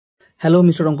Hello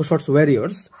Mr. mronkoshorts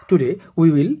warriors. Today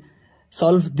we will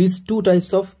solve these two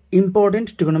types of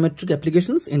important trigonometric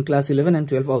applications in class 11 and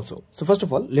 12 also. So first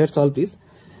of all, let's solve this.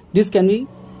 This can be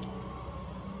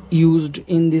used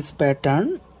in this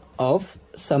pattern of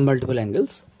submultiple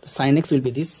angles. Sin x will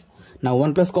be this. Now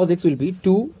 1 plus cos x will be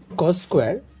 2 cos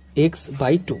square x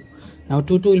by 2. Now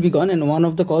 2 will be gone and one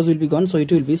of the cos will be gone. So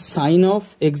it will be sin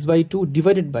of x by 2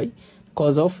 divided by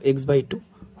cos of x by 2,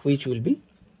 which will be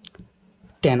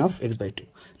tan of x by 2.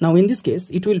 Now in this case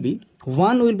it will be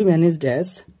 1 will be managed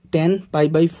as tan pi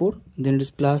by 4, then it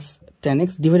is plus tan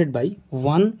x divided by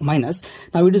 1 minus,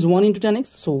 now it is 1 into tan x,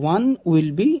 so 1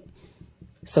 will be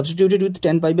substituted with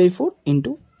tan pi by 4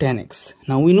 into tan x.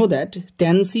 Now we know that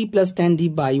tan c plus tan d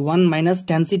by 1 minus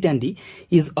tan c tan d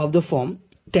is of the form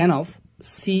tan of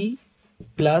c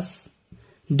plus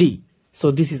d.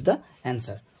 So this is the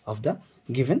answer of the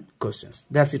given questions.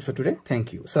 That's it for today.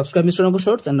 Thank you. Subscribe Mr.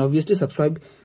 mronkoshorts and obviously subscribe